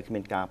សេរីដោយគ្មា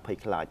នការភ័យ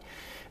ខ្លាច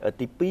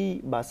ទី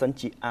2បើសិន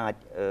ជាអាច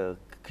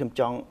ខ្ញុំ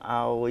ចង់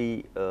ឲ្យ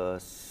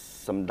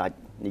សម្ដេច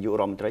នាយក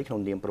រដ្ឋមន្ត្រីក្នុង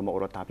នាមប្រមុខ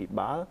រដ្ឋាភិ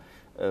បាល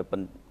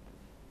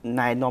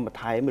ណែនាំបន្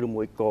ថែមឬ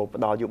មួយក៏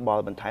ផ្ដល់យោប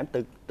ល់បន្ថែម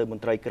ទៅម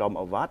ន្ត្រីក្រម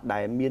អាវ៉ាត់ដែ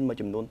លមានមួយ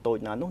ចំនួនតូច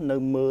ណាស់នោះនៅ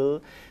មើល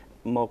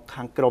មក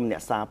ខាងក្រមអ្ន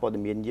កសារព័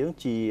ត៌មានយើង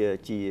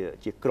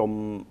ជាក្រម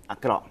អា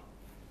ក្រក់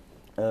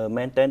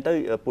មែនតើទៅ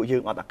ពួកយើ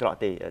ងអត់អាក្រក់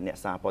ទេអ្នក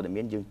សារព័ត៌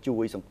មានយើងជួ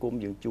យសង្គម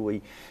យើងជួយ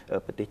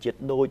ប្រទេសជាតិ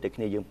ដូចតែ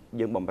គ្នា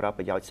យើងបម្រើ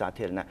ប្រយោជន៍សា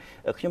ធារណៈ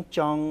ខ្ញុំច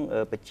ង់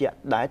បញ្ជាក់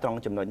ដែរត្រង់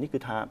ចំណុចនេះ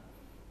គឺថា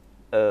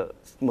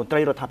មន្ត្រី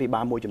រដ្ឋាភិបា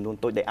លមួយចំនួន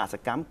តូចដែលអស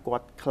កម្មគា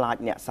ត់ខ្លាច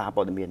អ្នកសារ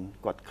ព័ត៌មាន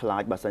គាត់ខ្លា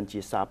ចបើសិនជា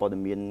សារព័ត៌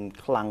មាន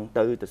ខ្លាំង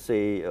ទៅសេ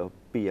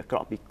ពីអាក្រ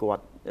ក់ពីគា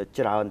ត់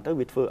ច្រើនទៅ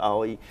វាធ្វើ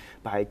ឲ្យ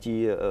ប្រហែលជា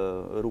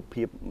រូប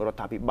ភាពរដ្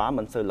ឋាភិបាល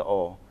មិនសូវល្អ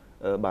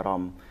បារ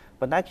ម្ភ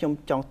ប៉ុន្តែខ្ញុំ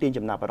ចង់ទាញ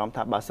ចំណាប់អារម្មណ៍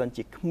ថាបើសិន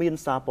ជាគ្មាន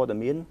សារព័ត៌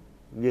មាន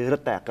វារឹ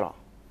តតែអាក្រក់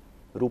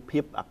រូបភា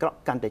ពអាក្រក់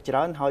កាន់តែច្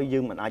រើនហើយយើ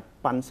ងមិនអាច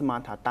ប៉ាន់ស្មាន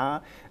ថាតើ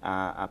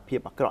អាភាព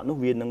អាក្រក់នោះ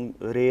វានឹង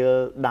រៀល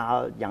ដាល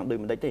យ៉ាងដូច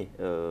ម្ដេចទេ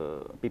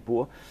ពីព្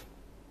រោះ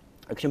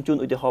ខ្ញុំជូន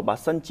ឧទាហរណ៍បើ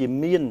សិនជា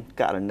មាន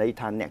ករណី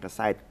ថាអ្នកកា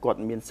សែតគា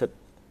ត់មានសិទ្ធិ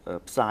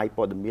ផ្សាយ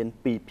ព័ត៌មាន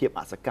ពីភាព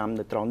អសកម្ម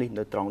នៅត្រង់នេះ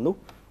នៅត្រង់នោះ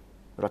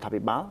រដ្ឋា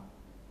ភិបាល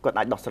គាត់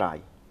អាចដោះស្រាយ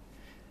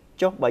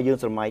ចុះបើយើង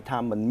ស្រមៃថា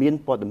มันមាន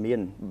ព័ត៌មាន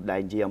ដែ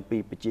លនិយាយអំពី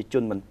ប្រជាជ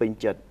នមិនពេញ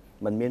ចិត្ត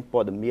มันមានព័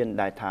ត៌មាន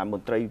ដែលថាម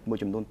ន្ត្រីមួយ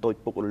ចំនួនតូច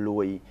ពុករ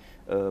លួយ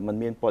มัน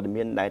មានព័ត៌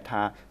មានដែល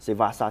ថាសេ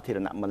វាសាធារ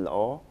ណៈមិនល្អ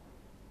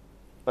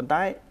ប៉ុន្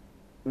តែ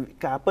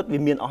ការពិតវា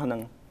មានអស់ហ្នឹ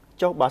ង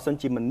ចុះបើសិន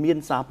ជាមិនមាន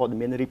សារព័ត៌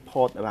មាន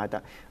report ថា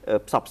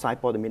ផ្សព្វផ្សាយ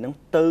ព័ត៌មានហ្នឹង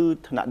ទៅ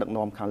ថ្នាក់ដឹក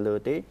នាំខាងលើ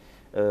ទេ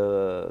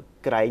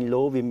ក្រែង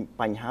លោវា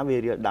បញ្ហាវា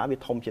រៀលដាលវា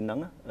ធំជាងហ្នឹង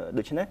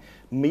ដូច្នេះ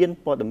មាន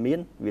ព័ត៌មាន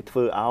វាធ្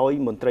វើឲ្យ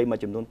មន្ត្រីមួយ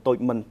ចំនួនតូច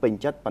មិនពេញ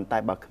ចិត្តប៉ុន្តែ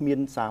បើគ្មាន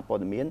សារព័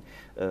ត៌មាន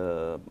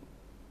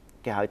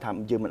គេហៅថា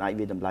យើងមិនអាច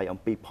វាតម្លៃអំ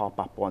ពីផល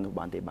ប៉ះពាល់នោះ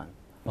បានទេបាទ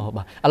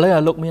បាទឥឡូវ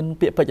លោកមាន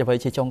ពាក្យពេចន៍អ្វី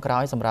ជាចុងក្រោ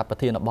យសម្រាប់ប្រ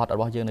ធានបទរ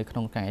បស់យើងនៅក្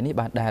នុងថ្ងៃនេះ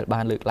ដែលបា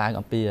នលើកឡើង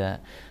អំពី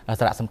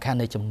សារៈសំខាន់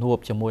នៃជំនួប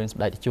ជាមួយនឹងស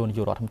ម្ដេចតេជោនាយ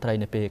ករដ្ឋមន្ត្រី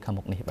នៅពេលខាង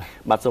មុខនេះ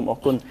បាទសូមអរ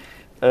គុណ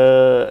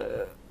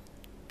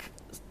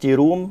ជា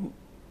រួម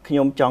ខ្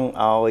ញុំចង់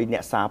ឲ្យអ្ន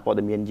កសារព័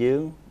ត៌មានយើ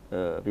ង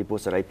ពីព្រោះ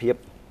សេរីភាព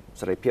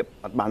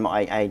អត់បានមក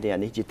ឯងទេអា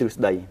នេះជាទ្រឹ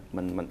ស្ដី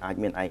มันអាច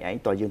មានឯង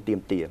តើយើងទៀម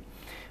ទា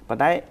ប៉ុ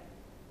ន្តែ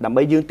ដើម្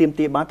បីយើងទៀម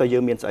ទាបានតើយើ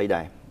ងមានស្អី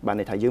ដែរបាន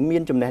ន័យថាយើងមា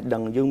នចំណេះដឹ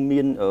ងយើង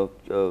មាន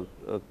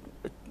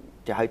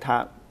ចាហៅថា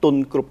ទុន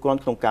គ្រប់គ្រាន់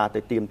ក្នុងការទៅ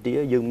ទៀមទា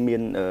យើង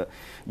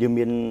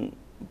មាន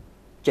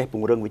ចេះព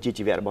ង្រឹងវិជ្ជា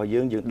ជីវៈរបស់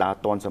យើងដើរ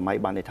ទាន់សម័យ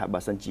បានន័យថាបើ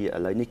សិនជាឥ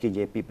ឡូវនេះគឺនិ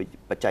យាយពី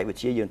បច្ចេកវិ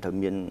ទ្យាយើងត្រូវ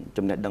មាន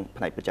ចំណេះដឹង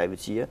ផ្នែកបច្ចេកវិ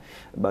ទ្យា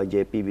បើនិ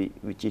យាយពី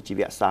វិជ្ជាជី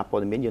វៈសារព័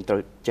ត៌មានយើងត្រូវ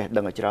ចេះ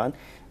ដឹងឲ្យច្រើន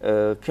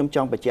ខ្ញុំច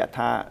ង់បញ្ជាក់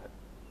ថា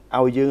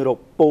ឲ្យយើងរក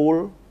ពូល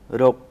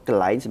រកក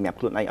ន្លែងសម្រាប់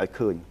ខ្លួនឯងឲ្យ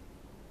ឃើញ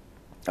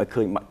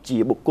ជា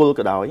បុគ្គល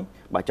ក៏ដោយ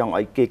បើចង់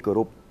ឲ្យគេគោរ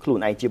ពខ្លួន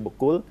ឯងជាបុ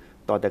គ្គល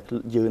តើតែ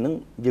យើងនឹង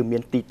យើងមា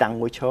នទីតាំង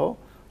មួយឈរ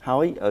ហើ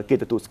យគេ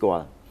ទទួលស្គា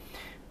ល់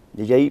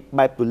និយាយ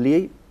បែបទូលា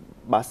យ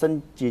បើសិន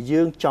ជា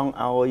យើងចង់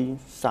ឲ្យ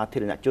សាធា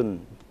រណជន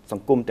ស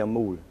ង្គមទាំង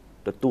មូល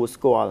ទទួល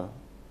ស្គាល់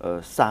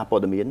សារព័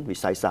ត៌មានវិ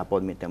ស័យសារព័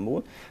ត៌មានទាំងមូល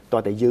តើ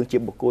តែយើងជា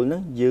បុគ្គលហ្នឹ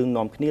ងយើង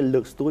នាំគ្នាលើ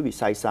កស្ទួយវិ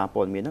ស័យសារ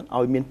ព័ត៌មានហ្នឹង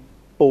ឲ្យមាន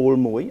ពូល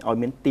មួយឲ្យ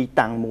មានទី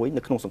តាំងមួយ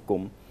នៅក្នុងសង្គ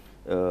ម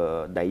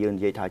ដែលយើង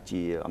និយាយថា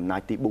ជាអំណា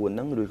ចទី4ហ្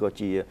នឹងឬក៏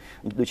ជា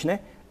ដូច្នេះ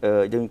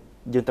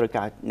យើងត្រូវ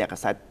ការអ្នកកា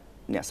សែត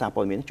អ្នកសារ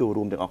ព័ត៌មានចូល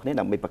រួមទាំងអស់គ្នា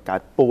ដើម្បីបង្កើត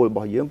ពូលរប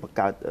ស់យើងបង្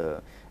កើត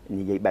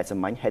និយាយបែបសា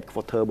មញ្ញ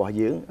headquarter របស់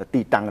យើង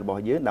ទីតាំងរប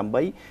ស់យើងដើម្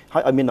បី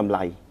ឲ្យមានតម្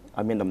លៃ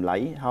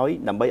ហើយ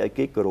ដើម្បីឲ្យ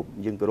គេគោរព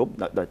យើងគោរព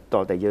ត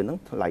តែយើងហ្នឹង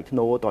ថ្លៃធ្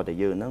នូតតែ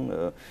យើងហ្នឹង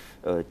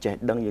ចេះ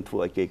ដឹងយើងធ្វើ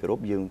ឲ្យគេគោរព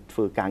យើងធ្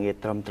វើការងារ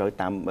ត្រឹមត្រូវ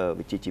តាម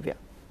វិជ្ជាជី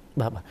វៈ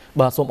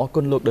បាទសូមអរ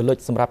គុណលោកដលុច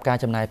សម្រាប់ការ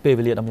ចំណាយពេល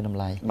វេលាដ៏មានតម្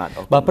លៃបា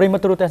ទប្រិយមិ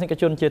ត្តទូទស្សនិក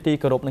ជនជាទី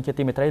គោរពនិងជា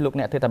ទីមេត្រីលោក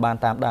អ្នកទេសបាន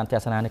តាមដានទ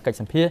ស្សនានៃកិច្ច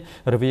សម្ភាស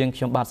រវាងខ្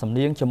ញុំបាទសំ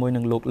នៀងជាមួយ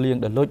នឹងលោកលៀង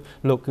ដលុច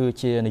លោកគឺ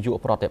ជានាយក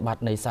ប្រតិបត្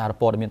តិនៃសារ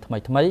ព័ត៌មានថ្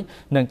មី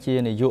និងជា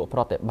នាយកប្រ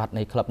តិបត្តិ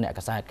នៃក្លឹបអ្នក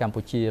កាសែតកម្ពុ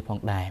ជាផង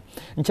ដែរ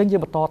អញ្ចឹងយើ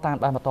ងបន្ត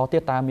ទៀ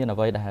តតើមានអ្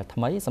វីដែលថ្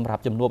មីសម្រា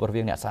ប់ជំនួបរ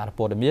វាងអ្នកសារ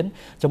ព័ត៌មាន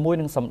ជាមួយ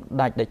នឹងសម្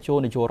ដេចតេជោ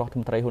នាយករដ្ឋ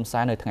មន្ត្រីហ៊ុនសែ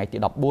ននៅថ្ងៃទី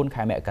14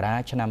ខែមករា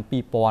ឆ្នាំ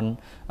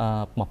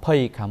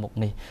2020ខាងមុខ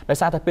នេះដោយ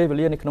សារតែពេលវេ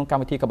លានៅក្នុងក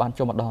ម្មវិធីបាន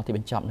ចុះមកដល់ទីប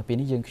ញ្ចប់នៅពេល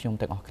នេះយើងខ្ញុំ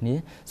ទាំងអស់គ្នា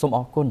សូមអ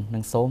រគុណនិ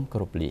ងសូមគោ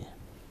រពលា